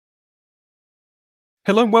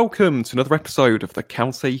Hello and welcome to another episode of the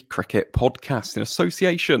County Cricket Podcast in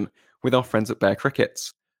association with our friends at Bear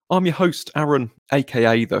Crickets. I'm your host, Aaron,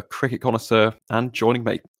 aka the Cricket Connoisseur, and joining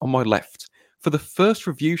me on my left for the first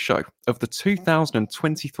review show of the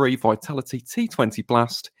 2023 Vitality T20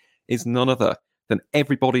 Blast is none other than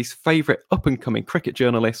everybody's favourite up-and-coming cricket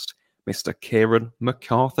journalist, Mr. Kieran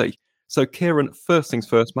McCarthy. So Kieran, first things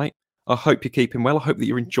first, mate, I hope you're keeping well. I hope that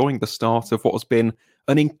you're enjoying the start of what has been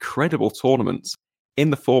an incredible tournament in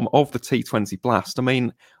the form of the T20 Blast. I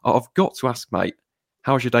mean, I've got to ask, mate,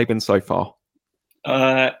 how's your day been so far?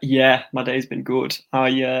 Yeah, my day's been good.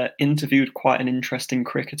 I interviewed quite an interesting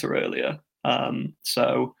cricketer earlier,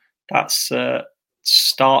 so that's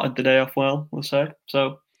started the day off well, we'll say.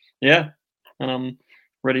 So, yeah, and I'm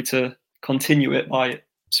ready to continue it by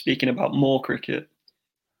speaking about more cricket.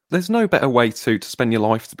 There's no better way to spend your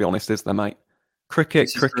life, to be honest, is there, mate?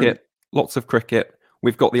 Cricket, lots of cricket.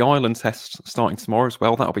 We've got the Ireland Test starting tomorrow as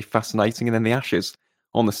well. That'll be fascinating. And then the Ashes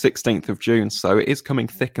on the 16th of June. So it is coming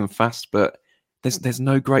thick and fast, but there's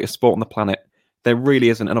no greater sport on the planet. There really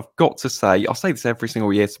isn't. And I've got to say, I say this every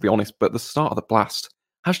single year, to be honest, but the start of the Blast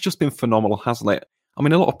has just been phenomenal, hasn't it? I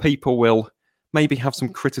mean, a lot of people will maybe have some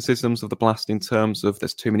criticisms of the Blast in terms of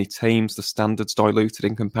there's too many teams, the standards diluted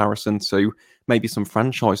in comparison to maybe some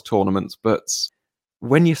franchise tournaments. But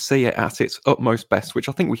when you see it at its utmost best, which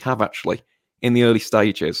I think we have actually, in the early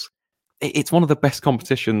stages, it's one of the best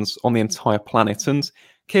competitions on the entire planet. And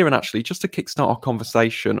Kieran, actually, just to kickstart our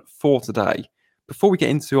conversation for today, before we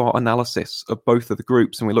get into our analysis of both of the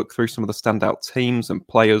groups and we look through some of the standout teams and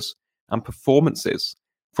players and performances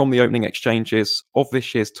from the opening exchanges of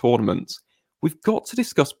this year's tournament, we've got to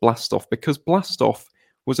discuss Blastoff, because Blastoff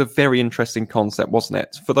was a very interesting concept, wasn't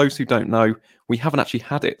it? For those who don't know, we haven't actually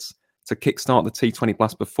had it to kickstart the T20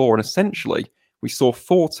 Blast before, and essentially we saw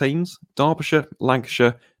four teams, Derbyshire,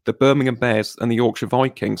 Lancashire, the Birmingham Bears and the Yorkshire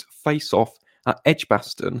Vikings, face off at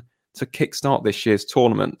Edgbaston to kickstart this year's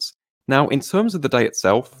tournament. Now, in terms of the day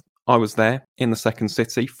itself, I was there in the second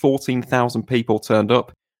city. 14,000 people turned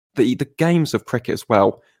up. The games of cricket as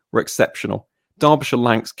well were exceptional. Derbyshire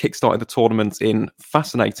Lancs kickstarted the tournament in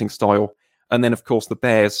fascinating style. And then, of course, the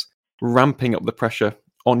Bears ramping up the pressure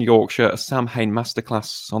on Yorkshire. A Sam Hain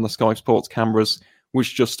masterclass on the Sky Sports cameras was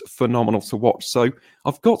just phenomenal to watch. So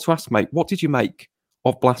I've got to ask, mate, what did you make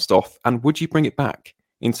of Blastoff, and would you bring it back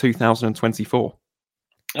in 2024?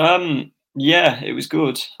 Yeah, it was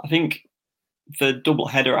good. I think the double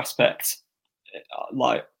header aspect,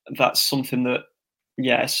 like that's something that,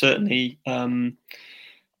 yeah, certainly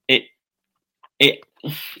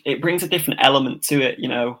it brings a different element to it. You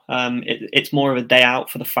know, it's more of a day out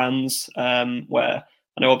for the fans. Where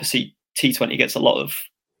I know obviously T20 gets a lot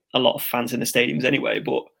of fans in the stadiums anyway,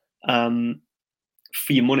 but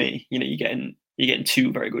for your money, you know, you're getting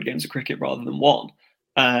two very good games of cricket rather than one.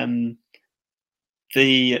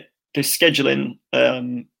 The scheduling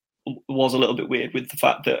was a little bit weird, with the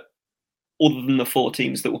fact that other than the four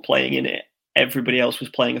teams that were playing in it, everybody else was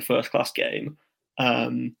playing a first class game.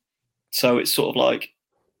 So it's sort of like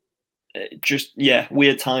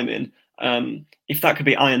weird timing. If that could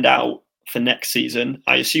be ironed out for next season,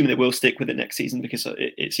 I assume they will stick with it next season, because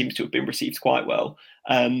it seems to have been received quite well.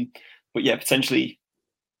 But yeah, potentially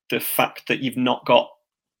the fact that you've not got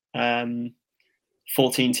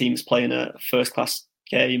 14 teams playing a first class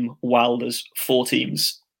game while there's four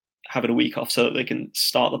teams having a week off so that they can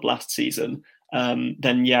start the Blast season,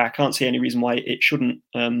 then yeah, I can't see any reason why it shouldn't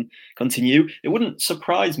continue. It wouldn't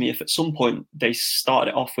surprise me if at some point they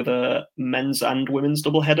started it off with a men's and women's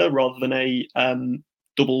double header rather than a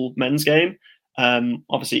double men's game.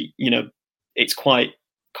 Obviously, you know, it's quite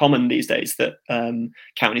common these days that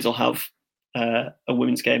counties will have a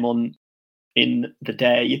women's game on in the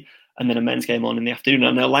day and then a men's game on in the afternoon.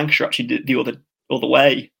 I know Lancashire actually did the other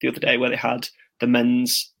way the other day, where they had the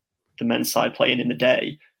men's side playing in the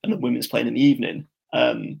day and the women's playing in the evening.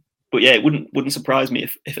 But yeah, it wouldn't surprise me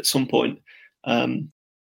if at some point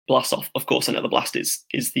Blastoff, of course, I know the Blast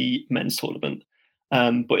is the men's tournament.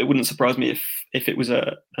 But it wouldn't surprise me if it was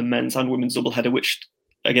a men's and women's double header, which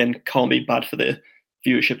again can't be bad for the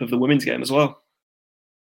viewership of the women's game as well.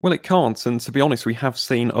 Well, it can't, and to be honest, we have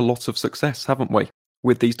seen a lot of success, haven't we,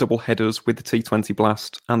 with these double headers, with the T20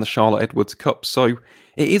 Blast and the Charlotte Edwards Cup. So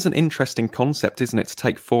it is an interesting concept, isn't it, to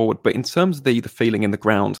take forward. But in terms of the feeling in the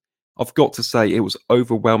ground, I've got to say it was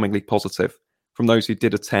overwhelmingly positive from those who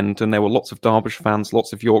did attend, and there were lots of Derbyshire fans,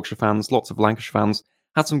 lots of Yorkshire fans, lots of Lancashire fans,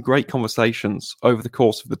 had some great conversations over the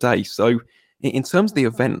course of the day. So in terms of the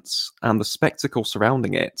events and the spectacle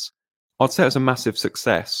surrounding it, I'd say it was a massive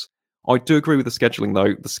success. I do agree with the scheduling,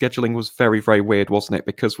 though. The scheduling was very, very weird, wasn't it?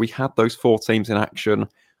 Because we had those four teams in action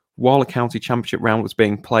while a county championship round was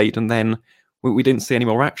being played, and then we didn't see any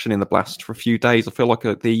more action in the Blast for a few days. I feel like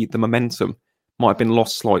the momentum might have been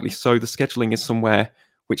lost slightly. So the scheduling is somewhere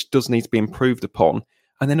which does need to be improved upon.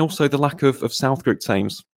 And then also the lack of South Group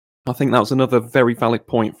teams. I think that was another very valid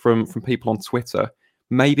point from people on Twitter.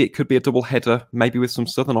 Maybe it could be a double header, maybe with some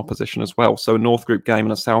Southern opposition as well. So a North Group game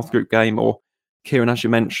and a South Group game, or Kieran, as you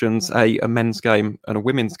mentioned, a men's game and a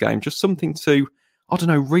women's game. Just something to, I don't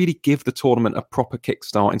know, really give the tournament a proper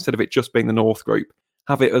kickstart instead of it just being the North Group.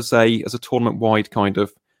 Have it as a tournament-wide kind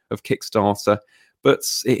of kickstarter. But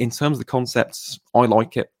in terms of the concepts, I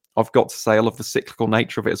like it. I've got to say, I love the cyclical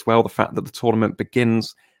nature of it as well. The fact that the tournament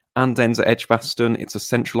begins and ends at Edgbaston. It's a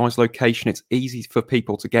centralised location. It's easy for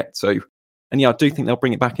people to get to. And yeah, I do think they'll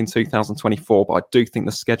bring it back in 2024, but I do think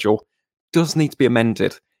the schedule does need to be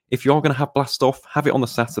amended. If you are going to have Blast Off, have it on the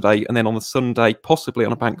Saturday, and then on the Sunday, possibly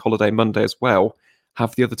on a bank holiday Monday as well,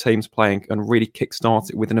 have the other teams playing and really kickstart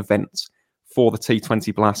it with an event for the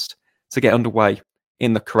T20 Blast to get underway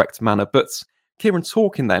in the correct manner. But Kieran,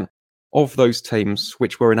 talking then of those teams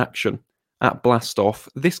which were in action at Blast Off,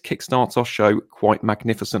 this kickstarts our show quite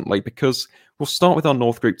magnificently because we'll start with our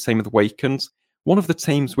North Group team of the week, and one of the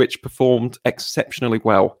teams which performed exceptionally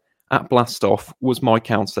well at Blast Off was my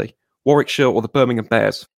county, Warwickshire, or the Birmingham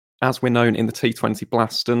Bears, as we're known in the T20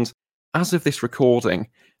 Blast. And as of this recording,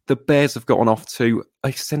 the Bears have gotten off to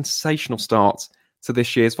a sensational start to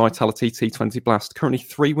this year's Vitality T20 Blast. Currently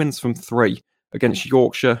 3 wins from 3 against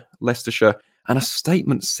Yorkshire, Leicestershire, and a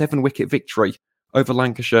statement 7-wicket victory over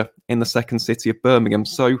Lancashire in the second city of Birmingham.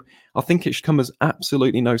 So I think it should come as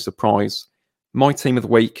absolutely no surprise. My team of the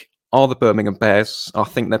week are the Birmingham Bears. I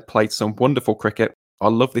think they've played some wonderful cricket. I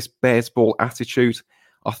love this Bears ball attitude.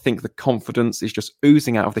 I think the confidence is just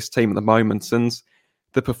oozing out of this team at the moment, and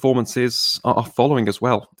the performances are following as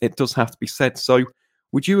well. It does have to be said. So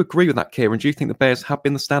would you agree with that, Kieran? Do you think the Bears have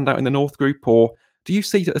been the standout in the North Group, or do you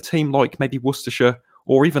see a team like maybe Worcestershire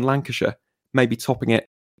or even Lancashire maybe topping it,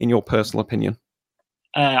 in your personal opinion?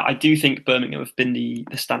 I do think Birmingham have been the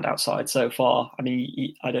standout side so far. I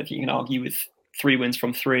mean, I don't think you can argue with 3 wins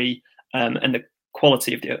from 3 and the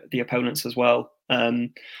quality of the opponents as well. I know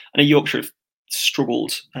Yorkshire have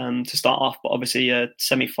struggled to start off, but obviously a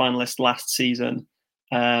semi-finalist last season,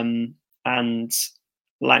 and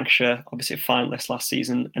Lancashire obviously a finalist last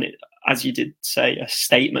season, and it, as you did say, a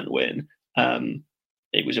statement win.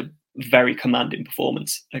 It was a very commanding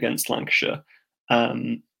performance against Lancashire.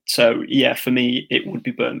 So yeah, for me, it would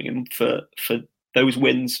be Birmingham for those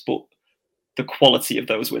wins, but the quality of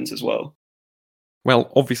those wins as well.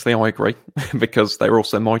 Well, obviously I agree, because they're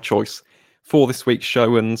also my choice for this week's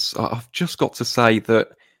show, and I've just got to say that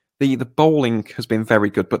the bowling has been very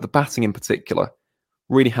good, but the batting in particular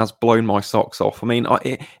really has blown my socks off. I mean,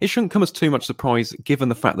 it shouldn't come as too much surprise given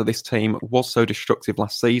the fact that this team was so destructive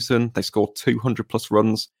last season. They scored 200 plus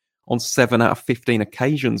runs on 7 out of 15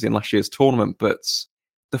 occasions in last year's tournament, but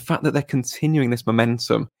the fact that they're continuing this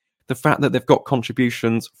momentum, the fact that they've got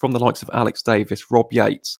contributions from the likes of Alex Davis, Rob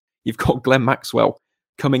Yates, you've got Glenn Maxwell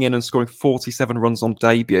coming in and scoring 47 runs on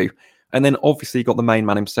debut, and then obviously you've got the main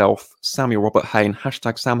man himself, Samuel Robert Hayne,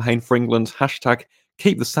 hashtag Sam Hayne for England, hashtag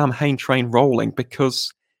keep the Sam Hayne train rolling,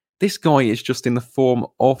 because this guy is just in the form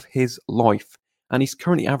of his life, and he's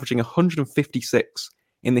currently averaging 156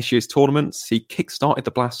 in this year's tournaments. He kick-started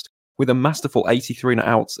the Blast with a masterful 83 not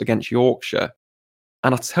outs against Yorkshire.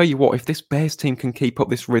 And I tell you what, if this Bears team can keep up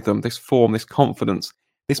this rhythm, this form, this confidence,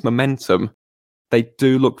 this momentum, they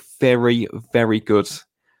do look very, very good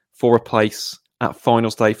for a place at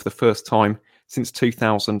finals day for the first time since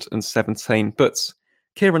 2017. But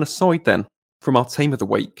Kieran, aside then from our team of the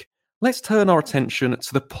week, let's turn our attention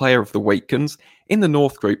to the player of the week. And in the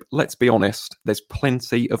North Group, let's be honest, there's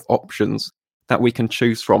plenty of options that we can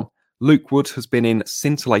choose from. Luke Wood has been in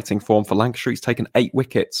scintillating form for Lancashire. He's taken 8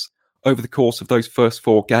 wickets over the course of those first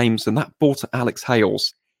 4 games, and that ball to Alex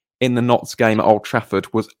Hales in the Notts game at Old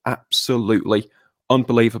Trafford was absolutely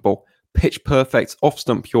unbelievable. Pitch perfect,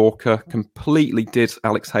 off-stump Yorker, completely did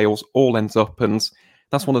Alex Hales all ends up, and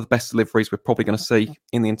that's one of the best deliveries we're probably going to see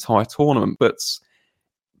in the entire tournament.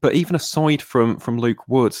 But even aside from Luke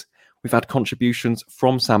Wood, we've had contributions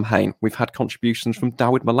from Sam Hayne. We've had contributions from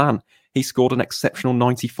Dawid Malan. He scored an exceptional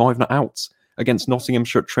 95 not outs against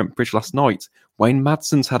Nottinghamshire at Trent Bridge last night. Wayne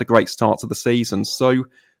Madson's had a great start to the season. So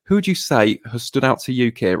who would you say has stood out to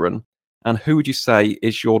you, Kieran? And who would you say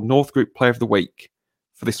is your North Group Player of the Week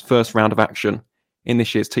for this first round of action in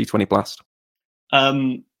this year's T20 Blast?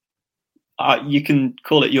 You can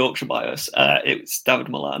call it Yorkshire bias. It's Dawid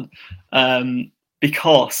Malan.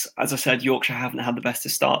 Because, as I said, Yorkshire haven't had the best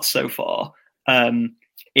of starts so far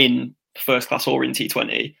in first class or in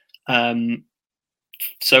T20.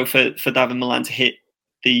 So for David Milan to hit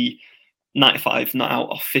the 95 not out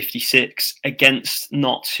of 56 against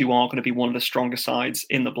Notts, who are going to be one of the stronger sides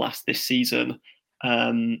in the Blast this season,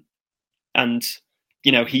 and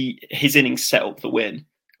his innings set up the win.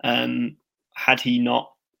 Had he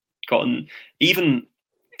not gotten even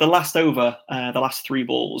the last over, the last 3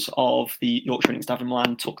 balls of the Yorkshire innings, David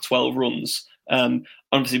Milan took 12 runs.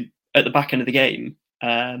 Obviously, at the back end of the game,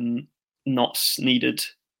 Notts needed,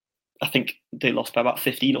 I think they lost by about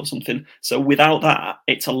 15 or something. So without that,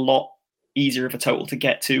 it's a lot easier of a total to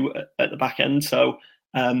get to at the back end. So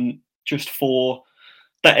just for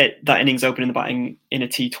that innings opening the batting in a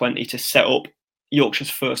T20 to set up Yorkshire's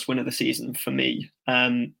first win of the season, for me,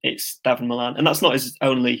 it's David Milan. And that's not his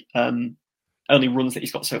only runs that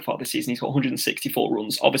he's got so far this season. He's got 164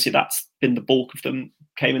 runs. Obviously, that's been the bulk of them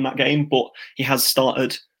came in that game, but he has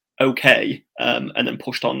started okay and then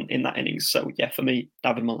pushed on in that innings. So yeah, for me,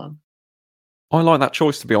 David Milan. I like that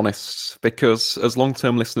choice, to be honest, because as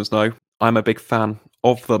long-term listeners know, I'm a big fan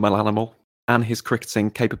of the Milanimal and his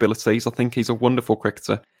cricketing capabilities. I think he's a wonderful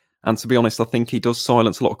cricketer. And to be honest, I think he does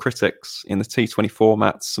silence a lot of critics in the T20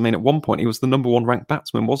 formats. I mean, at one point, he was the number 1 ranked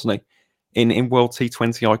batsman, wasn't he, in World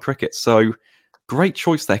T20I cricket? So great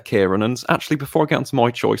choice there, Kieran. And actually, before I get onto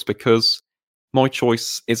my choice, because my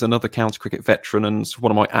choice is another county cricket veteran and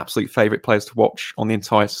one of my absolute favourite players to watch on the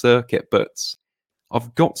entire circuit, but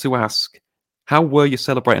I've got to ask, how were you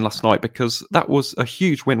celebrating last night? Because that was a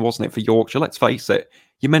huge win, wasn't it, for Yorkshire? Let's face it.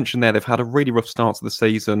 You mentioned there they've had a really rough start to the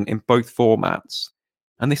season in both formats.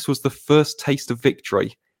 And this was the first taste of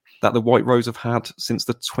victory that the White Rose have had since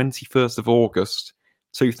the 21st of August,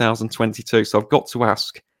 2022. So I've got to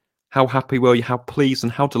ask, how happy were you? How pleased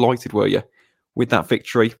and how delighted were you with that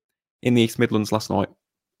victory in the East Midlands last night?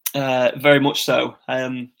 Very much so.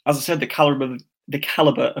 As I said, the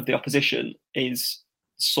calibre of the opposition is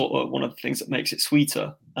sort of one of the things that makes it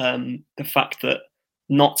sweeter. The fact that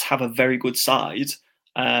Notts have a very good side.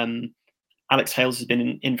 Alex Hales has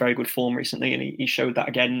been in very good form recently, and he showed that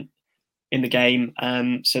again in the game.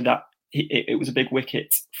 So that it was a big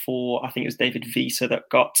wicket for, I think it was David Visa that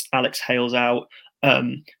got Alex Hales out.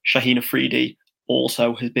 Shaheen Afridi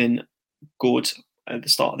also has been good at the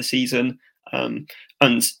start of the season. And,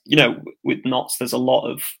 with Notts, there's a lot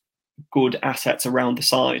of good assets around the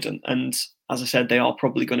side. And as I said, they are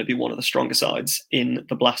probably going to be one of the stronger sides in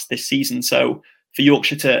the Blast this season. So for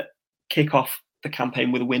Yorkshire to kick off the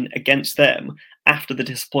campaign with a win against them after the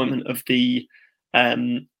disappointment of the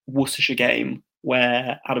Worcestershire game,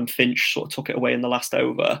 where Adam Finch sort of took it away in the last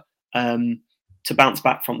over, to bounce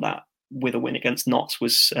back from that with a win against Notts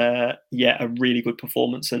was a really good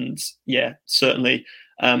performance. And certainly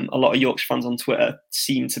a lot of Yorkshire fans on Twitter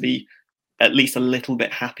seem to be at least a little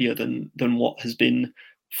bit happier than what has been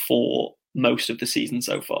for most of the season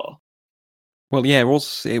so far. Well, yeah, it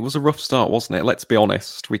was a rough start, wasn't it? Let's be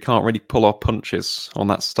honest. We can't really pull our punches on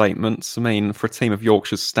that statement. I mean, for a team of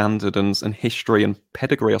Yorkshire's standard and history and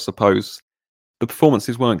pedigree, I suppose, the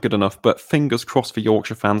performances weren't good enough. But fingers crossed for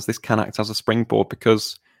Yorkshire fans, this can act as a springboard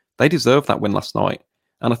because they deserved that win last night.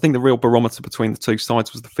 And I think the real barometer between the two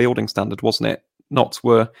sides was the fielding standard, wasn't it? Notts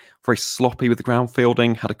were very sloppy with the ground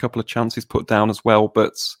fielding, had a couple of chances put down as well,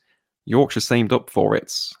 but Yorkshire seemed up for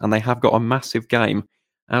it. And they have got a massive game,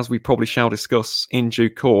 as we probably shall discuss in due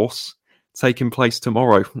course, taking place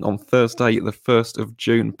tomorrow on Thursday, the 1st of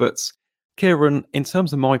June. But Kieran, in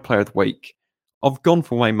terms of my player of the week, I've gone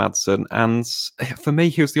for Wayne Madsen, and for me,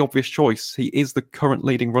 he was the obvious choice. He is the current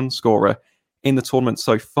leading run scorer in the tournament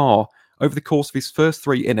so far. Over the course of his first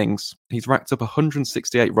 3 innings, he's racked up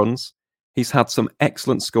 168 runs. He's had some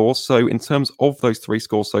excellent scores. So in terms of those 3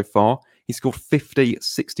 scores so far, he scored 50,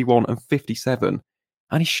 61 and 57.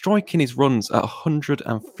 And he's striking his runs at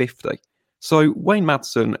 150. So Wayne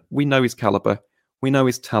Madsen, we know his calibre, we know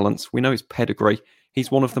his talents, we know his pedigree.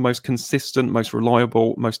 He's one of the most consistent, most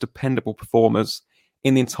reliable, most dependable performers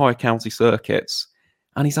in the entire county circuits.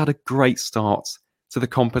 And he's had a great start to the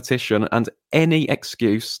competition. And any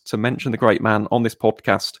excuse to mention the great man on this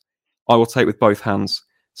podcast, I will take with both hands.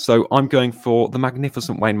 So I'm going for the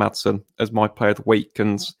magnificent Wayne Madsen as my player of the week.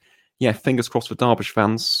 And yeah, fingers crossed for Derbyshire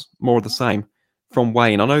fans, more of the same from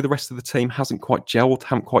Wayne. I know the rest of the team hasn't quite gelled,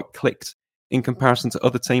 haven't quite clicked in comparison to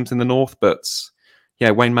other teams in the north, but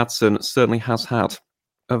yeah, Wayne Madsen certainly has had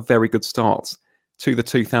a very good start to the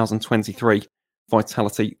 2023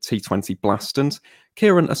 Vitality T20 Blast. And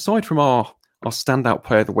Kieran, aside from our standout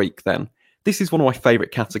player of the week then, this is one of my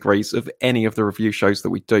favourite categories of any of the review shows that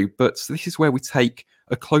we do, but this is where we take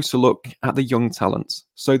a closer look at the young talents,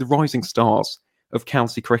 so the rising stars of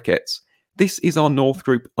county cricket. This is our North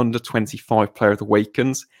Group Under 25 Player of the Week,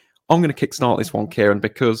 and I'm going to kickstart this one, Kieran,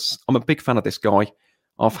 because I'm a big fan of this guy.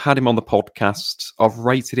 I've had him on the podcast. I've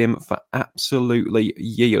rated him for absolutely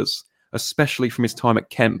years, especially from his time at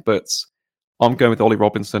Kent, but I'm going with Ollie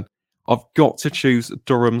Robinson. I've got to choose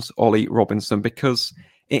Durham's Ollie Robinson because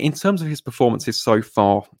in terms of his performances so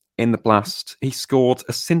far in the Blast, he scored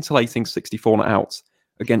a scintillating 64 not out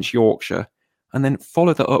against Yorkshire and then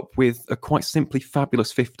followed that up with a quite simply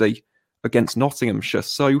fabulous 50 against Nottinghamshire.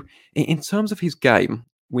 So in terms of his game,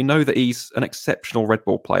 we know that he's an exceptional red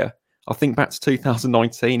ball player. I think back to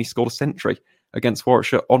 2019, he scored a century against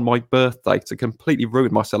Warwickshire on my birthday to completely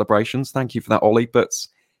ruin my celebrations. Thank you for that, Ollie. But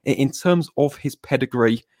in terms of his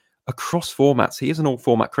pedigree across formats, he is an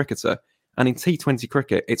all-format cricketer. And in T20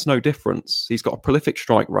 cricket, it's no difference. He's got a prolific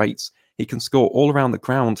strike rate. He can score all around the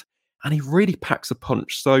ground. And he really packs a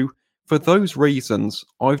punch. So for those reasons,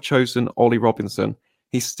 I've chosen Ollie Robinson.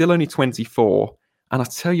 He's still only 24. And I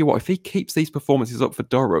tell you what, if he keeps these performances up for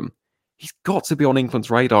Durham, he's got to be on England's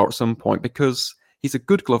radar at some point because he's a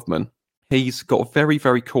good gloveman. He's got a very,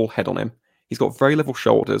 very cool head on him. He's got very level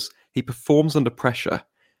shoulders. He performs under pressure.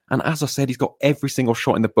 And as I said, he's got every single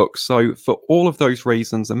shot in the book. So for all of those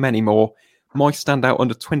reasons and many more, my standout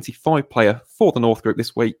under 25 player for the North Group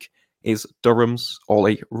this week is Durham's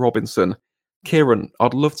Ollie Robinson. Kieran,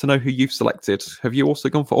 I'd love to know who you've selected. Have you also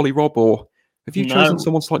gone for Ollie Rob or have you chosen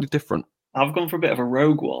someone slightly different? I've gone for a bit of a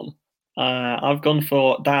rogue one. I've gone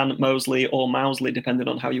for Dan Mosley or Mousley, depending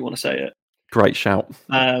on how you want to say it. Great shout.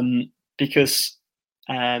 Because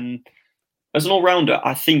as an all-rounder,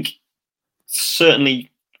 I think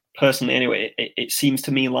certainly, personally anyway, it seems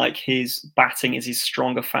to me like his batting is his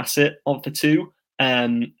stronger facet of the two.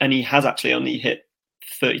 And he has actually only hit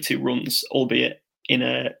 32 runs, albeit in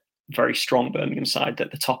a very strong Birmingham side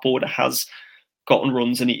that the top order has gotten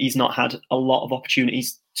runs, and he's not had a lot of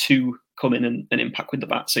opportunities to come in and impact with the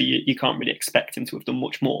bat. So you can't really expect him to have done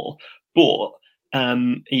much more. But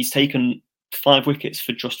he's taken 5 wickets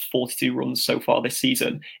for just 42 runs so far this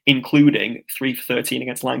season, including 3 for 13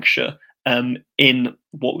 against Lancashire, in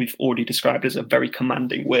what we've already described as a very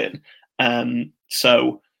commanding win.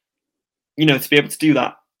 So, to be able to do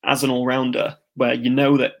that as an all-rounder, where you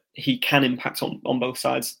know that he can impact on both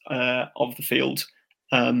sides of the field,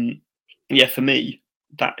 for me,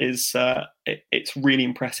 that is it's really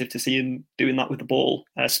impressive to see him doing that with the ball,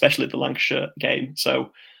 especially the Lancashire game.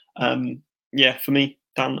 So, for me,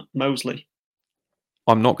 Dan Mosley.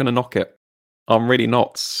 I'm not going to knock it. I'm really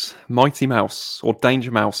not. Mighty Mouse, or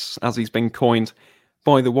Danger Mouse, as he's been coined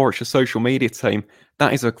by the Warwickshire social media team.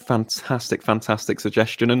 That is a fantastic, fantastic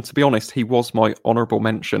suggestion. And to be honest, he was my honourable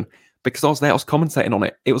mention because I was there, I was commentating on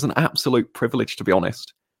it. It was an absolute privilege, to be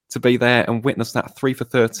honest, to be there and witness that 3 for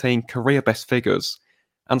 13 career best figures.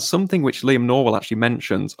 And something which Liam Norwell actually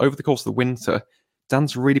mentioned over the course of the winter,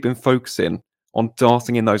 Dan's really been focusing on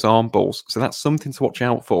darting in those arm balls. So that's something to watch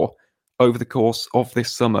out for over the course of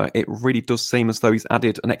this summer. It really does seem as though he's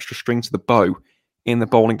added an extra string to the bow in the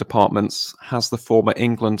bowling departments, has the former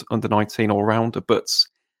England under-19 all-rounder. But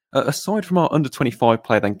aside from our under-25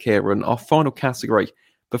 player then, Kieran, our final category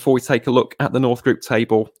before we take a look at the North Group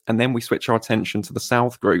table and then we switch our attention to the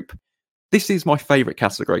South Group. This is my favourite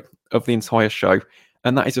category of the entire show,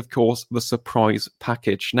 and that is, of course, the surprise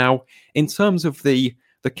package. Now, in terms of the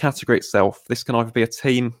category itself, this can either be a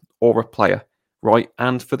team or a player, right?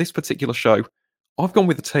 And for this particular show, I've gone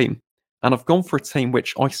with a team, and I've gone for a team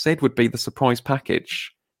which I said would be the surprise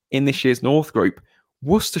package in this year's North Group,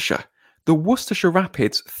 Worcestershire. The Worcestershire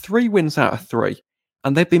Rapids, 3 wins out of 3,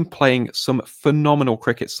 and they've been playing some phenomenal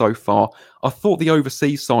cricket so far. I thought the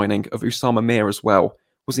overseas signing of Usama Mir as well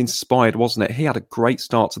was inspired, wasn't it? He had a great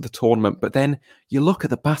start to the tournament, but then you look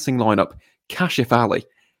at the batting lineup, Kashif Ali.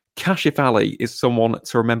 Kashif Ali is someone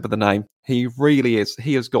to remember the name. He really is.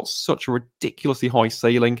 He has got such a ridiculously high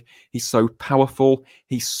ceiling. He's so powerful.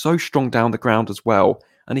 He's so strong down the ground as well.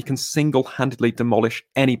 And he can single-handedly demolish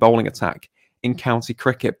any bowling attack in county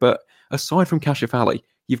cricket. But aside from Kashif Ali,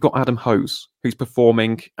 you've got Adam Hose, who's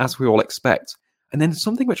performing as we all expect. And then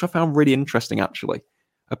something which I found really interesting, actually,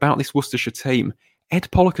 about this Worcestershire team, Ed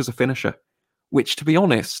Pollock as a finisher, which, to be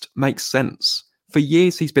honest, makes sense. For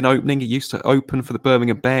years, he's been opening. He used to open for the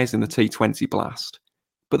Birmingham Bears in the T20 Blast.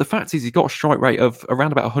 But the fact is, he's got a strike rate of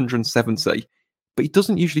around about 170, but he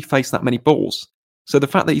doesn't usually face that many balls. So the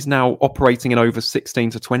fact that he's now operating in over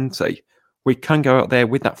 16 to 20, where he can go out there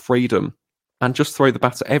with that freedom and just throw the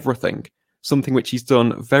bat at everything, something which he's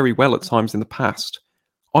done very well at times in the past,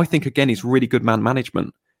 I think, again, is really good man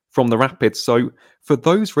management from the Rapids. So for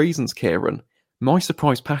those reasons, Kieran, my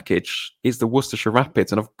surprise package is the Worcestershire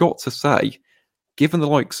Rapids. And I've got to say, given the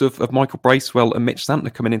likes of Michael Bracewell and Mitch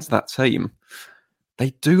Santner coming into that team, they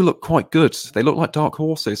do look quite good. They look like dark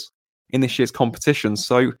horses in this year's competition.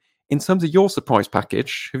 So In terms of your surprise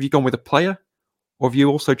package, have you gone with a player, or have you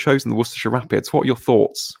also chosen the Worcestershire Rapids? What are your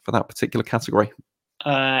thoughts for that particular category?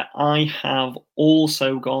 I have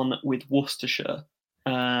also gone with Worcestershire.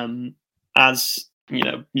 As you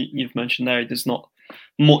know, you've mentioned there's not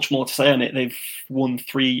much more to say on it. They've won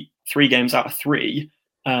three games out of 3,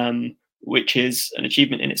 which is an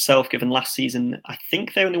achievement in itself, given last season I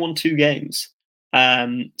think they only won 2 games.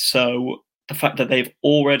 So the fact that they've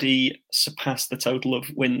already surpassed the total of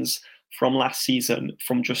wins from last season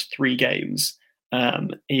from just 3 games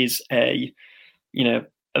is a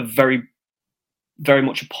very, very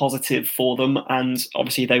much a positive for them, and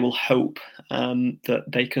obviously they will hope that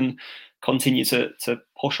they can continue to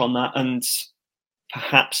push on that and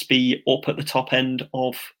perhaps be up at the top end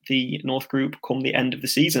of the North Group come the end of the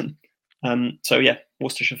season. So yeah,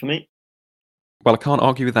 Worcestershire for me. Well, I can't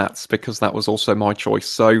argue with that because that was also my choice.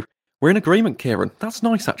 So we're in agreement, Kieran. That's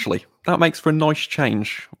nice, actually. That makes for a nice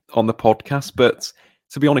change on the podcast. But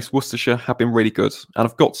to be honest, Worcestershire have been really good. And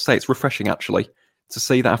I've got to say, it's refreshing, actually, to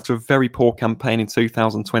see that after a very poor campaign in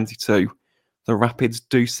 2022, the Rapids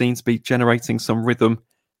do seem to be generating some rhythm,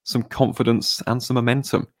 some confidence, and some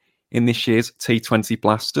momentum in this year's T20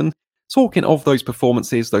 Blast. And talking of those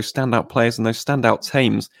performances, those standout players, and those standout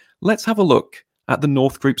teams, let's have a look at the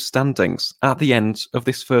North Group standings at the end of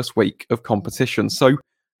this first week of competition. So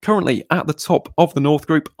currently at the top of the North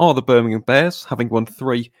Group are the Birmingham Bears, having won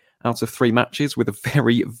 3 out of 3 matches with a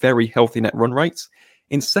very, very healthy net run rate.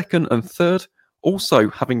 In second and third, also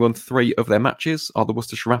having won 3 of their matches, are the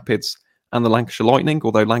Worcestershire Rapids and the Lancashire Lightning,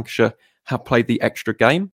 although Lancashire have played the extra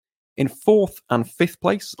game. In fourth and fifth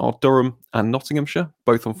place are Durham and Nottinghamshire,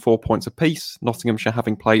 both on 4 points apiece, Nottinghamshire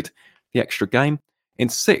having played the extra game. In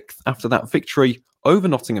sixth, after that victory over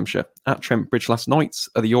Nottinghamshire at Trent Bridge last night,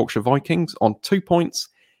 are the Yorkshire Vikings on 2 points.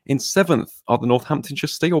 In seventh are the Northamptonshire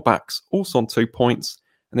Steelbacks, also on 2 points.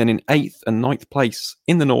 And then in eighth and ninth place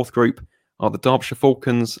in the North Group are the Derbyshire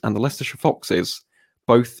Falcons and the Leicestershire Foxes,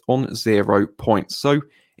 both on 0 points. So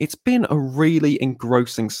it's been a really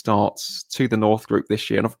engrossing start to the North Group this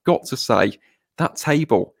year. And I've got to say, that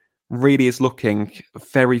table really is looking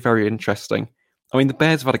very, very interesting. I mean, the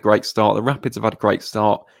Bears have had a great start. The Rapids have had a great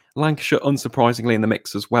start. Lancashire, unsurprisingly, in the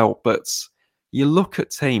mix as well. But you look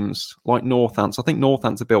at teams like Northants. I think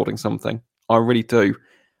Northants are building something. I really do.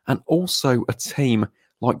 And also a team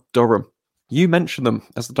like Durham. You mentioned them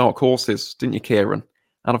as the dark horses, didn't you, Kieran?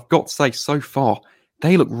 And I've got to say, so far,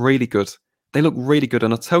 they look really good. They look really good.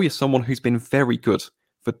 And I'll tell you, someone who's been very good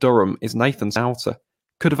for Durham is Nathan Souter.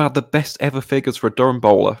 Could have had the best ever figures for a Durham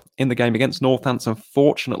bowler in the game against Northampton.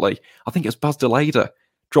 Unfortunately, I think it was Baz Delada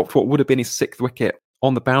dropped what would have been his 6th wicket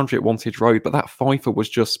on the boundary at Wantage Road, but that fifer was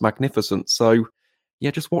just magnificent. So,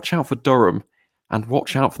 yeah, just watch out for Durham and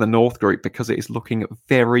watch out for the North Group because it is looking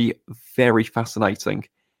very, very fascinating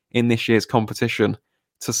in this year's competition,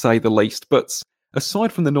 to say the least. But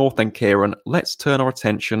aside from the North end, Kieran, let's turn our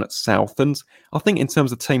attention south. And I think in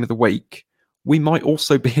terms of Team of the Week, we might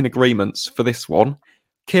also be in agreement for this one.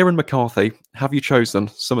 Kieran McCarthy, have you chosen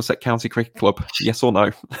Somerset County Cricket Club? Yes or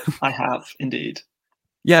no? I have, indeed.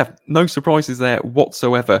 Yeah, no surprises there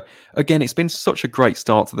whatsoever. Again, it's been such a great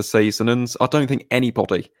start to the season, and I don't think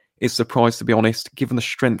anybody is surprised, to be honest, given the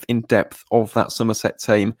strength in depth of that Somerset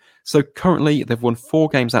team. So currently, they've won 4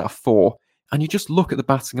 games out of 4, and you just look at the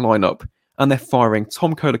batting lineup, and they're firing.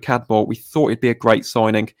 Tom Kohler-Cadmore, we thought he'd be a great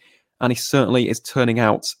signing, and he certainly is turning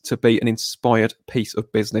out to be an inspired piece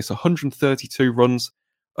of business. 132 runs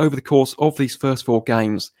over the course of these first 4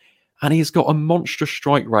 games, and he has got a monstrous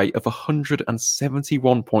strike rate of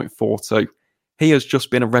 171.42. He has just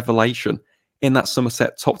been a revelation in that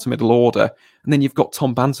Somerset top to middle order. And then you've got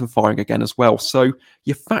Tom Banton firing again as well. So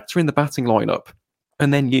you factor in the batting lineup,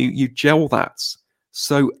 and then you gel that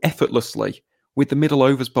so effortlessly with the middle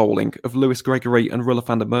overs bowling of Lewis Gregory and Rilla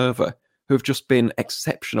van der Merwe, who have just been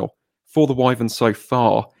exceptional for the Wyverns so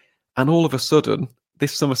far. And all of a sudden,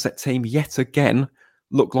 this Somerset team yet again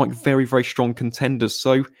look like very, very strong contenders.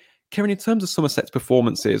 So, Kieran, in terms of Somerset's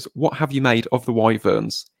performances, what have you made of the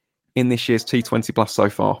Wyverns in this year's T20 Blast so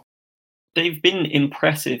far? They've been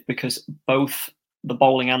impressive because both the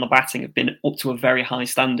bowling and the batting have been up to a very high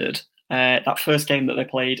standard. That first game that they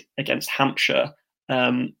played against Hampshire,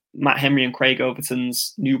 Matt Henry and Craig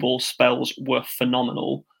Overton's new ball spells were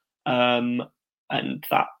phenomenal. And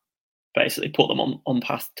that basically put them on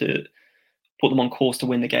course to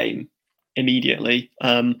win the game immediately.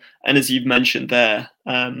 And as you've mentioned there,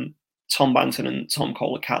 Tom Banton and Tom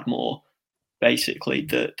Kohler-Cadmore, basically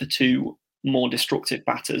the 2 more destructive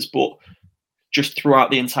batters, but just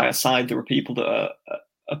throughout the entire side, there are people that are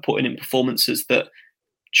putting in performances that,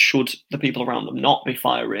 should the people around them not be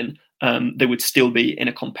firing, they would still be in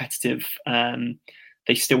a competitive.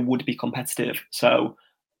 They still would be competitive. So,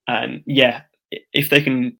 if they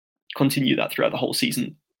can continue that throughout the whole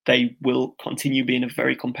season, they will continue being a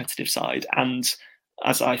very competitive side. And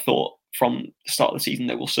as I thought from the start of the season,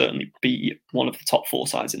 they will certainly be one of the top 4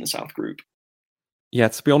 sides in the South Group. Yeah,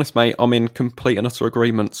 to be honest, mate, I'm in complete and utter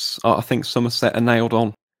agreement. I think Somerset are nailed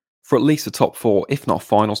on for at least a top 4, if not a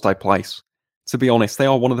finals day place. To be honest, they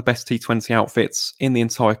are one of the best T20 outfits in the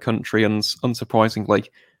entire country, and unsurprisingly,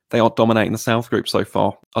 they are dominating the South Group so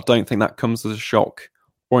far. I don't think that comes as a shock,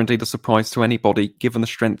 or indeed a surprise to anybody, given the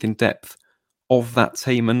strength in depth of that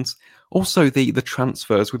team. And also the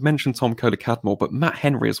transfers. We've mentioned Tom Kohler-Cadmore, but Matt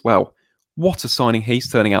Henry as well. What a signing he's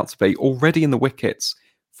turning out to be, already in the wickets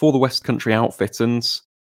for the West Country outfit. And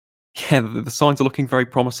yeah, the signs are looking very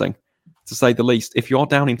promising, to say the least. If you are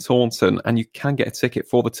down in Taunton and you can get a ticket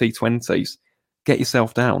for the T20s, get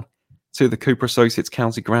yourself down to the Cooper Associates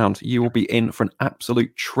County Ground. You will be in for an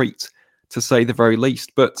absolute treat, to say the very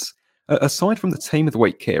least. But aside from the team of the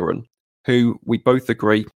week, Kieran, who we both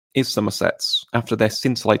agree is Somerset's after their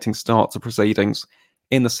scintillating start to proceedings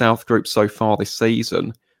in the South Group so far this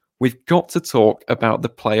season, we've got to talk about the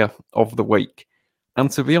player of the week. And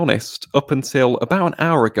to be honest, up until about an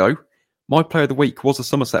hour ago, my player of the week was a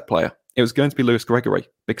Somerset player. It was going to be Lewis Gregory,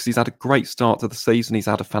 because he's had a great start to the season. He's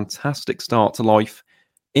had a fantastic start to life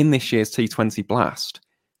in this year's T20 Blast,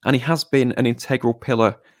 and he has been an integral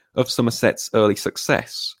pillar of Somerset's early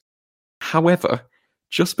success. However,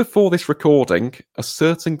 just before this recording, a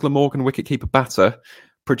certain Glamorgan wicketkeeper batter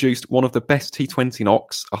produced one of the best T20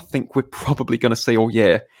 knocks I think we're probably going to see all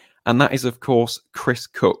year, and that is, of course, Chris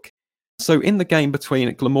Cook. So in the game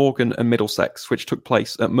between Glamorgan and Middlesex, which took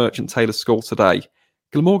place at Merchant Taylors' School today,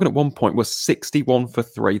 Glamorgan at one point was 61 for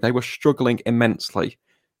 3. They were struggling immensely.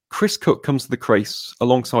 Chris Cook comes to the crease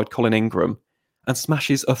alongside Colin Ingram and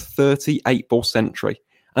smashes a 38-ball century.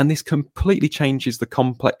 And this completely changes the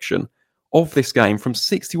complexion of this game. From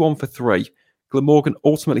 61 for 3, Glamorgan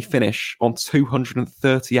ultimately finish on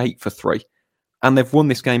 238 for 3. And they've won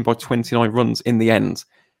this game by 29 runs in the end.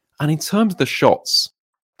 And in terms of the shots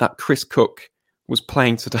that Chris Cook was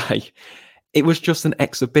playing today, it was just an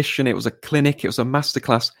exhibition, it was a clinic, it was a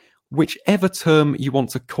masterclass, whichever term you want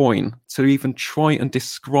to coin to even try and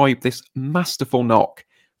describe this masterful knock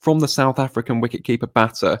from the South African wicketkeeper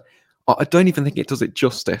batter. I don't even think it does it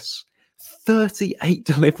justice. 38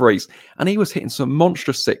 deliveries, and he was hitting some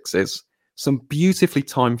monstrous sixes, some beautifully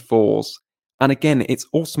timed fours, and again, it's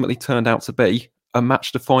ultimately turned out to be a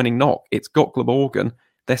match-defining knock. It's got Glamorgan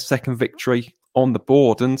their second victory on the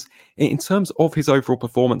board. And in terms of his overall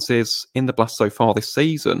performances in the Blast so far this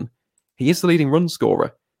season, he is the leading run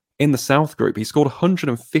scorer in the South Group. He scored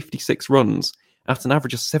 156 runs at an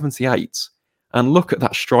average of 78. And look at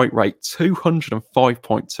that strike rate,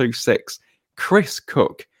 205.26. Chris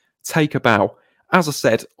Cook, take a bow. As I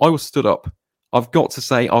said, I was stood up. I've got to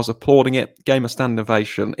say, I was applauding it, gave him a standing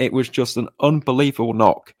ovation. It was just an unbelievable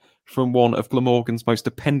knock from one of Glamorgan's most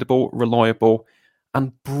dependable, reliable,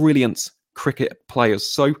 and brilliant cricket players.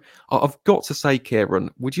 So I've got to say,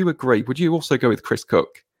 Kieran, would you agree? Would you also go with Chris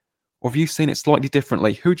Cook? Or have you seen it slightly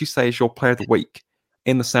differently? Who would you say is your player of the week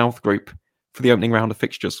in the South Group for the opening round of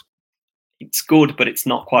fixtures? It's good, but it's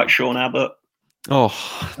not quite Sean Abbott.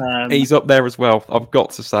 He's up there as well. I've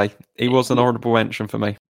got to say, he was an honourable mention for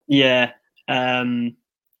me. Yeah. I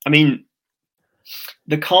mean,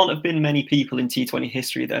 there can't have been many people in T20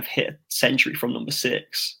 history that have hit a century from number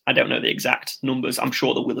 6. I don't know the exact numbers. I'm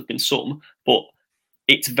sure there will have been some, but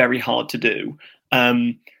it's very hard to do.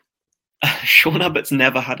 Sean Abbott's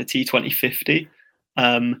never had a T20 50.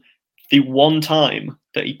 The one time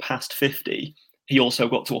that he passed 50, he also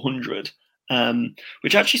got to 100,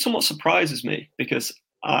 which actually somewhat surprises me, because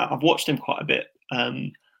I've watched him quite a bit.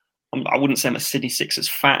 I wouldn't say I'm a Sydney Sixers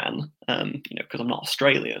fan, because I'm not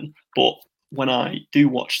Australian, but when I do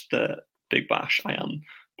watch the Big Bash, I am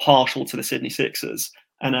partial to the Sydney Sixers.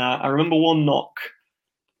 And I remember one knock,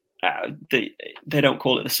 they don't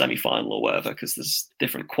call it the semi-final or whatever, because there's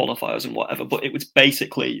different qualifiers and whatever, but it was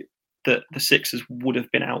basically that the Sixers would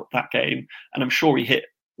have been out that game, and I'm sure he hit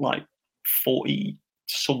like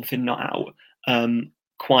 40-something not out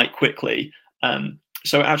quite quickly.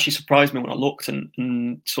 So it actually surprised me when I looked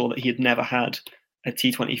and saw that he had never had a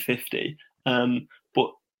T20 50.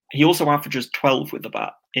 But he also averages 12 with the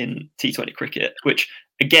bat in T20 cricket, which,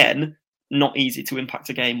 again, not easy to impact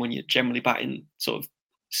a game when you're generally batting sort of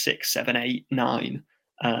 6, 7, 8, 9,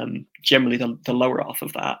 generally the lower half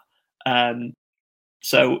of that.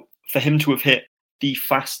 So for him to have hit the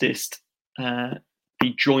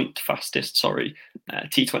joint fastest,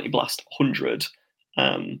 T20 Blast 100,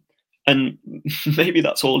 And maybe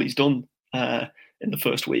that's all he's done in the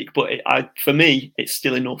first week. But for me, it's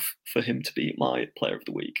still enough for him to be my player of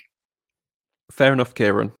the week. Fair enough,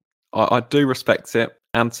 Kieran. I do respect it.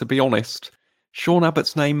 And to be honest, Sean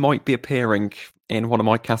Abbott's name might be appearing in one of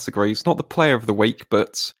my categories. Not the player of the week,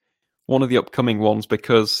 but one of the upcoming ones,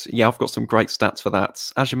 because, yeah, I've got some great stats for that.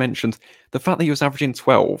 As you mentioned, the fact that he was averaging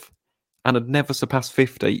 12 and had never surpassed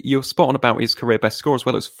 50, you were spot on about his career best score as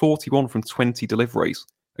well. It was 41 from 20 deliveries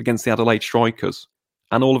against the Adelaide Strikers.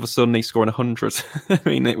 And all of a sudden, he's scoring 100. I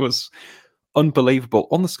mean, it was unbelievable.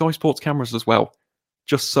 On the Sky Sports cameras as well.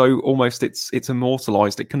 Just so almost it's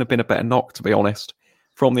immortalised. It couldn't have been a better knock, to be honest,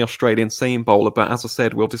 from the Australian seam bowler. But as I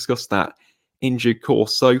said, we'll discuss that in due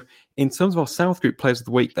course. So in terms of our South Group Players of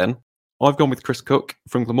the Week then, I've gone with Chris Cook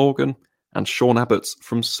from Glamorgan, and Sean Abbott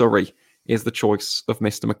from Surrey is the choice of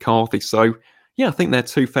Mr. McCarthy. So yeah, I think they're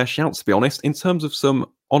two fair shouts, to be honest. In terms of some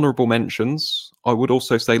honourable mentions, I would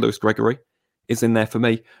also say Lewis Gregory is in there for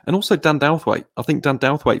me. And also Dan Douthwaite. I think Dan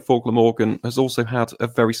Douthwaite for Glamorgan has also had a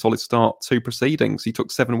very solid start to proceedings. He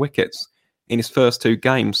took 7 wickets in his first 2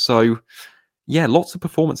 games. So, yeah, lots of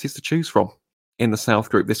performances to choose from in the South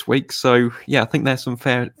Group this week. So, yeah, I think there's some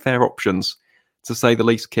fair options, to say the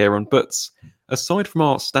least, Kieran. But aside from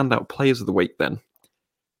our standout players of the week then,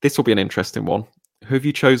 this will be an interesting one. Who have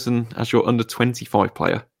you chosen as your under-25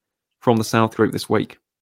 player from the South Group this week?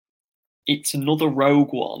 It's another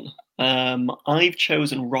rogue one. I've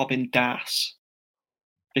chosen Robin Das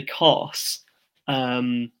because a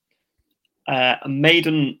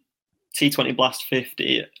maiden T20 Blast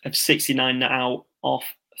 50 of 69 now off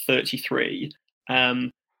 33.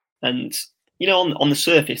 And, you know, on the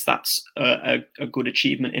surface, that's a good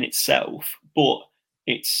achievement in itself. But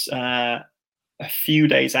it's a few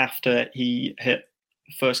days after he hit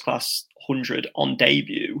first class 100 on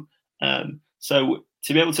debut. So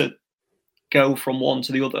to be able to go from one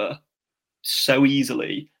to the other so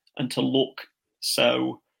easily and to look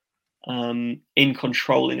so in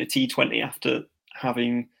control in a T20 after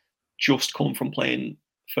having just come from playing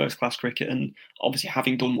first class cricket and obviously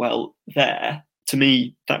having done well there, to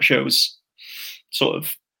me that shows sort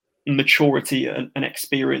of maturity and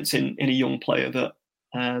experience in a young player that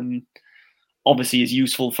obviously is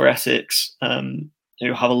useful for Essex,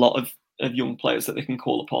 who have a lot of young players that they can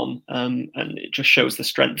call upon, and it just shows the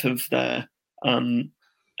strength of their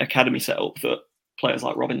academy setup that players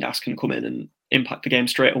like Robin Das can come in and impact the game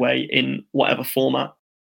straight away in whatever format.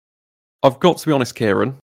 I've got to be honest,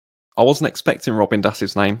 Kieran, I wasn't expecting Robin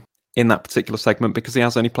Das's name in that particular segment because he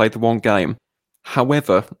has only played the 1 game.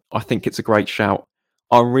 However, I think it's a great shout.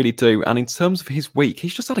 I really do. And in terms of his week,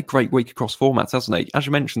 he's just had a great week across formats, hasn't he? As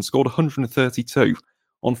you mentioned, scored 132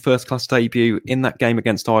 on first class debut in that game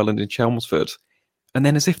against Ireland in Chelmsford. And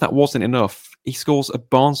then as if that wasn't enough, he scores a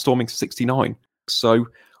barnstorming 69. So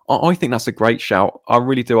I think that's a great shout. I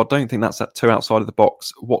really do. I don't think that's too outside of the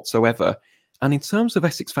box whatsoever. And in terms of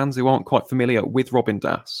Essex fans who aren't quite familiar with Robin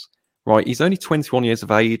Das, right, he's only 21 years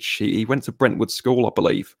of age. He went to Brentwood School, I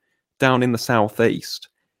believe, down in the southeast.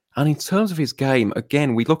 And in terms of his game,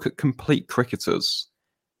 again, we look at complete cricketers.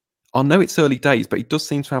 I know it's early days, but he does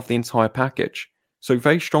seem to have the entire package. So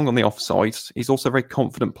very strong on the offside. He's also a very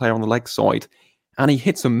confident player on the leg side. And he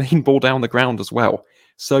hits a mean ball down the ground as well.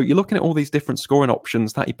 So you're looking at all these different scoring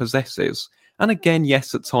options that he possesses. And again,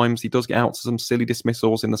 yes, at times he does get out to some silly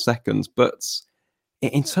dismissals in the seconds. But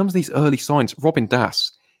in terms of these early signs, Robin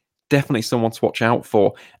Das, definitely someone to watch out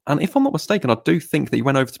for. And if I'm not mistaken, I do think that he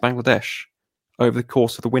went over to Bangladesh over the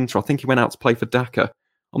course of the winter. I think he went out to play for Dhaka.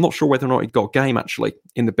 I'm not sure whether or not he got a game actually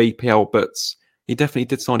in the BPL, but he definitely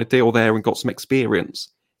did sign a deal there and got some experience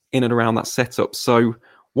in and around that setup. So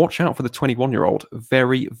watch out for the 21-year-old.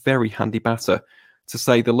 Very, very handy batter, to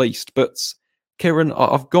say the least. But Kieran,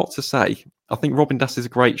 I've got to say, I think Robin Das is a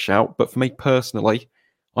great shout, but for me personally,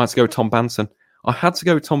 I had to go with Tom Banton. I had to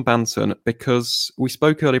go with Tom Banton because we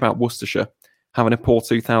spoke earlier about Worcestershire having a poor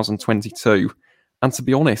 2022. And to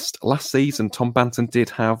be honest, last season, Tom Banton did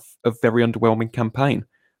have a very underwhelming campaign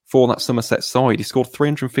for that Somerset side. He scored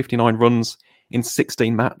 359 runs in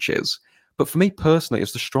 16 matches. But for me personally,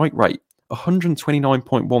 it's the strike rate,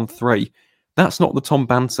 129.13. That's not the Tom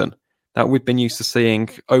Banton that we've been used to seeing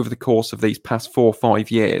over the course of these past 4 or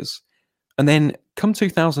 5 years. And then come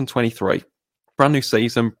 2023, brand new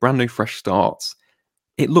season, brand new fresh starts.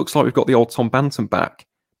 It looks like we've got the old Tom Banton back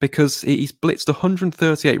because he's blitzed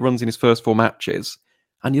 138 runs in his first 4 matches.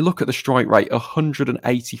 And you look at the strike rate,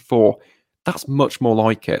 184. That's much more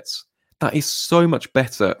like it. That is so much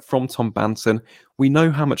better from Tom Banton. We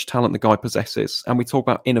know how much talent the guy possesses. And we talk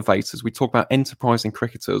about innovators. We talk about enterprising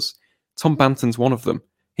cricketers. Tom Banton's one of them.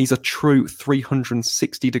 He's a true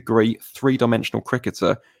 360-degree, 3-dimensional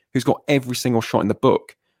cricketer who's got every single shot in the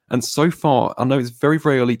book. And so far, I know it's very,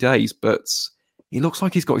 very early days, but he looks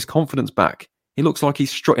like he's got his confidence back. He looks like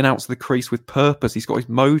he's strutting out to the crease with purpose. He's got his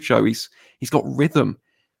mojo. He's got rhythm.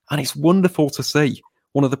 And it's wonderful to see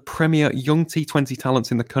one of the premier young T20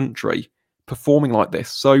 talents in the country performing like this.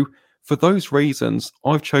 So for those reasons,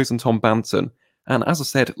 I've chosen Tom Banton. And as I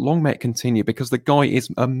said, long may it continue, because the guy is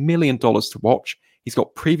 $1 million to watch. He's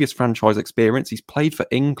got previous franchise experience. He's played for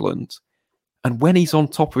England. And when he's on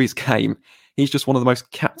top of his game, he's just one of the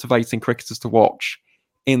most captivating cricketers to watch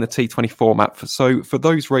in the T20 format. So for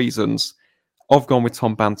those reasons, I've gone with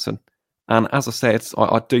Tom Banton. And as I said,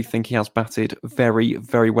 I do think he has batted very,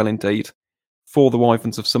 very well indeed for the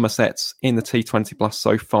Wyverns of Somerset in the T20 Blast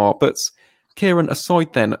so far. But Kieran,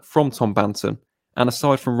 aside then from Tom Banton, and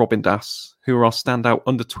aside from Robin Das, who are our standout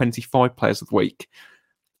under 25 players of the week,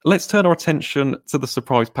 let's turn our attention to the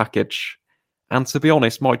surprise package. And to be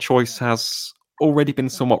honest, my choice has already been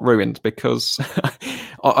somewhat ruined, because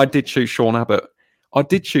I did choose Sean Abbott. I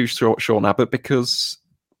did choose Sean Abbott because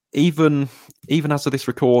even as of this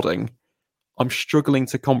recording, I'm struggling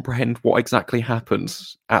to comprehend what exactly happened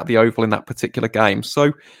at the Oval in that particular game.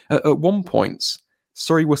 So at one point,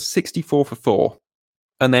 Surrey was 64 for 4.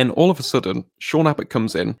 And then all of a sudden, Sean Abbott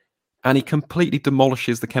comes in and he completely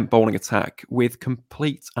demolishes the Kent bowling attack with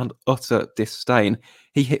complete and utter disdain.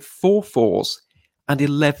 He hit 4 fours and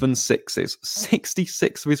 11 sixes.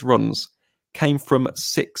 66 of his runs came from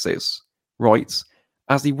sixes, right?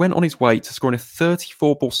 As he went on his way to scoring a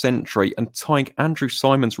 34-ball century and tying Andrew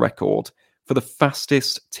Simon's record for the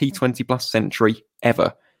fastest T20 Blast century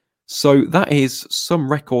ever. So that is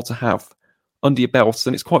some record to have under your belt.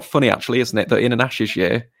 And it's quite funny, actually, isn't it, that in an Ashes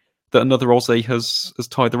year, that another Aussie has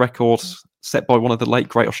tied the record set by one of the late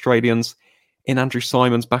great Australians in Andrew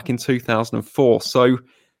Simons back in 2004. So,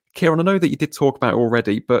 Kieran, I know that you did talk about it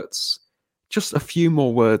already, but just a few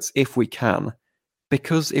more words if we can,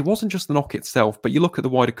 because it wasn't just the knock itself, but you look at the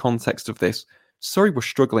wider context of this. Surrey were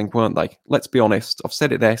struggling, weren't they? Let's be honest. I've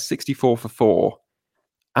said it there, 64 for 4.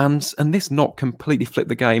 And this knock completely flipped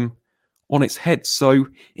the game on its head. So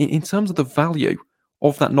in terms of the value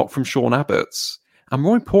of that knock from Sean Abbott, and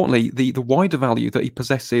more importantly, the wider value that he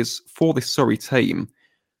possesses for this Surrey team,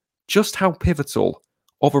 just how pivotal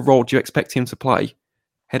of a role do you expect him to play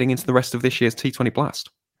heading into the rest of this year's T20 Blast?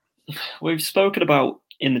 We've spoken about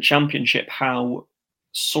in the Championship how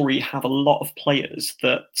Surrey have a lot of players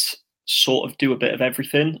that sort of do a bit of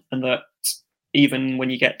everything, and that even when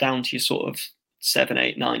you get down to your sort of 7,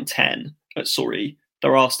 8, 9, 10 at Surrey,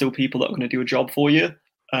 there are still people that are going to do a job for you.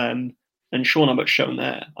 And Sean Abbott's shown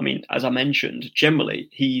there. I mean, as I mentioned, generally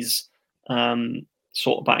he's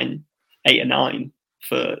sort of batting 8 or 9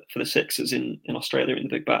 for the Sixers in Australia in the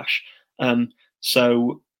Big Bash.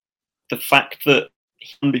 So the fact that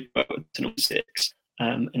he can be promoted to number 6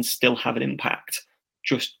 and still have an impact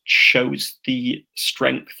just shows the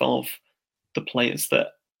strength of the players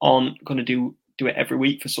that aren't going to do it every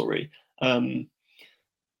week for Surrey.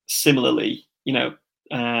 Similarly,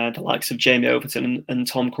 the likes of Jamie Overton and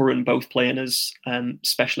Tom Curran both playing as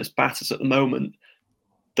specialist batters at the moment.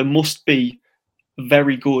 There must be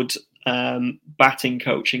very good batting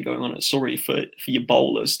coaching going on at Surrey for your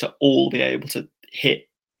bowlers to all be able to hit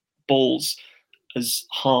balls as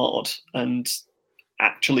hard and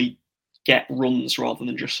actually get runs rather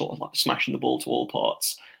than just sort of like smashing the ball to all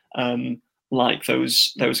parts like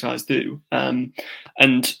those guys do. And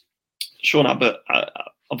Sean Abbott,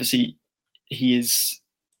 obviously,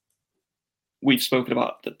 we've spoken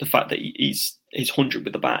about the fact that he's 100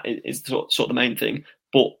 with the bat is sort of the main thing,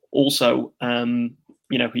 but also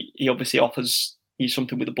he obviously offers you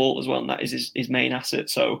something with the ball as well, and that is his main asset.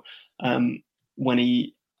 So when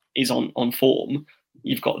he is on form,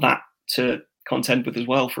 you've got that to contend with as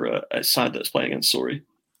well for a side that's playing against Surrey.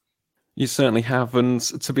 You certainly have, and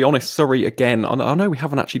to be honest, Surrey again, I know we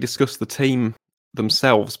haven't actually discussed the team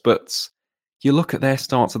themselves, but you look at their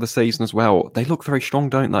starts of the season as well, they look very strong,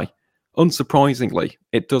 don't they? Unsurprisingly,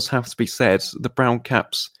 it does have to be said, the Brown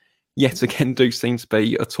Caps yet again do seem to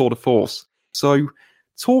be a tour de force. So,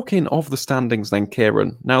 talking of the standings then,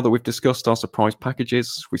 Kieran, now that we've discussed our surprise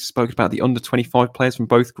packages, we've spoken about the under 25 players from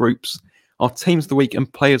both groups, our teams of the week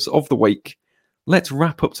and players of the week, let's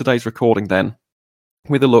wrap up today's recording then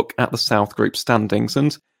with a look at the South Group standings.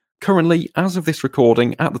 And currently, as of this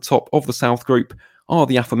recording, at the top of the South Group are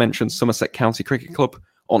the aforementioned Somerset County Cricket Club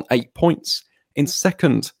on 8 points. In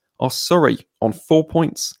second are Surrey on 4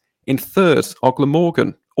 points. In third are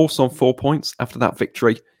Glamorgan, also on 4 points after that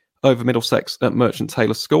victory over Middlesex at Merchant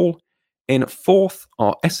Taylor School. In fourth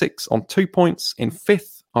are Essex on 2 points. In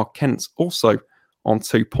fifth are Kent, also on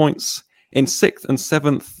 2 points. In sixth and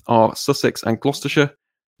seventh are Sussex and Gloucestershire.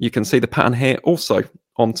 You can see the pattern here, also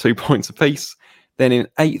on 2 points apiece. Then in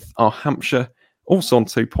 8th are Hampshire, also on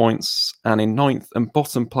 2 points. And in 9th and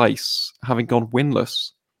bottom place, having gone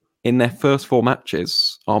winless in their first 4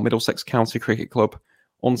 matches, are Middlesex County Cricket Club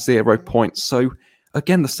on 0 points. So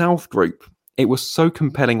again, the South group, it was so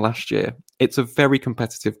compelling last year. It's a very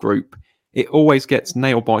competitive group. It always gets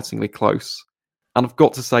nail-bitingly close. And I've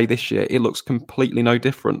got to say this year, it looks completely no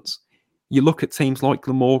different. You look at teams like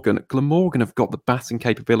Glamorgan. Glamorgan have got the batting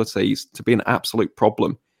capabilities to be an absolute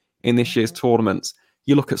problem in this year's tournament.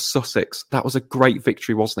 You look at Sussex. That was a great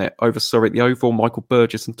victory, wasn't it, over Surrey at the Oval. Michael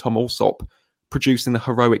Burgess and Tom Alsop producing the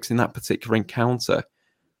heroics in that particular encounter.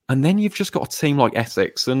 And then you've just got a team like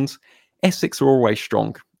Essex. And Essex are always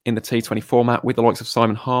strong in the T20 format with the likes of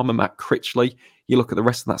Simon Harmer, Matt Critchley. You look at the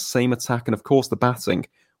rest of that same attack and, of course, the batting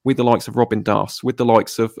with the likes of Robin Das, with the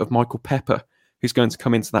likes of Michael Pepper, who's going to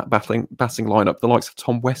come into that batting lineup, the likes of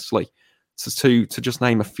Tom Wesley, to just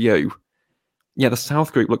name a few. Yeah, the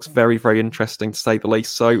South group looks very, very interesting, to say the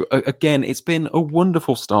least. So, again, it's been a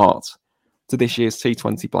wonderful start to this year's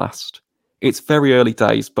T20 Blast. It's very early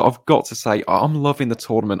days, but I've got to say, I'm loving the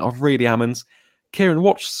tournament. I really am. And Kieran,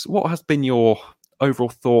 what has been your overall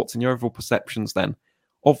thoughts and your overall perceptions then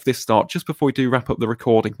of this start? Just before we do wrap up the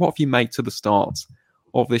recording, what have you made to the start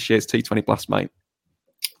of this year's T20 Blast, mate?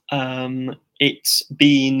 It's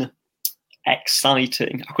been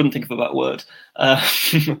exciting. I couldn't think of a better word.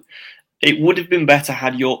 It would have been better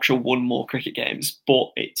had Yorkshire won more cricket games,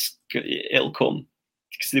 but it'll come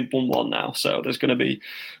because they've won one now. So there's going to be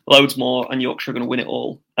loads more, and Yorkshire are going to win it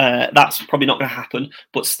all. That's probably not going to happen,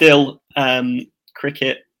 but still,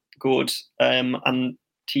 cricket good, and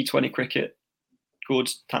T20 cricket good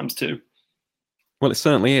 ×2. Well, it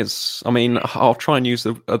certainly is. I mean, I'll try and use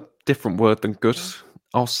a different word than good.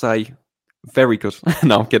 I'll say very good.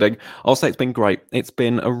 No, I'm kidding. I'll say it's been great. It's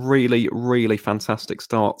been a really, really fantastic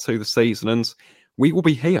start to the season, and we will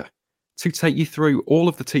be here to take you through all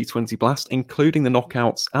of the T20 Blast, including the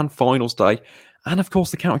knockouts and finals day, and of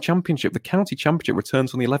course the county championship. The county championship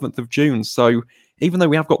returns on the 11th of June, so even though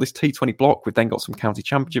we have got this T20 block, we've then got some county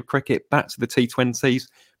championship cricket, back to the T20s,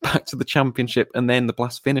 back to the championship, and then the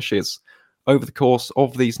Blast finishes over the course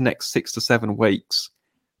of these next 6 to 7 weeks.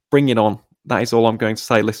 Bring it on. That is all I'm going to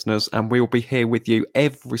say, listeners, and we will be here with you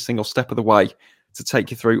every single step of the way to take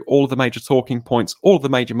you through all of the major talking points, all of the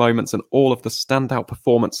major moments, and all of the standout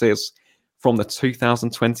performances from the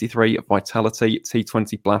 2023 Vitality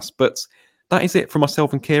T20 Blast. But that is it from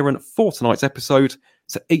myself and Kieran for tonight's episode.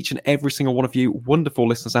 To each and every single one of you wonderful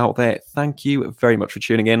listeners out there, thank you very much for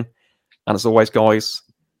tuning in. And as always, guys,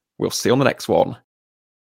 we'll see you on the next one.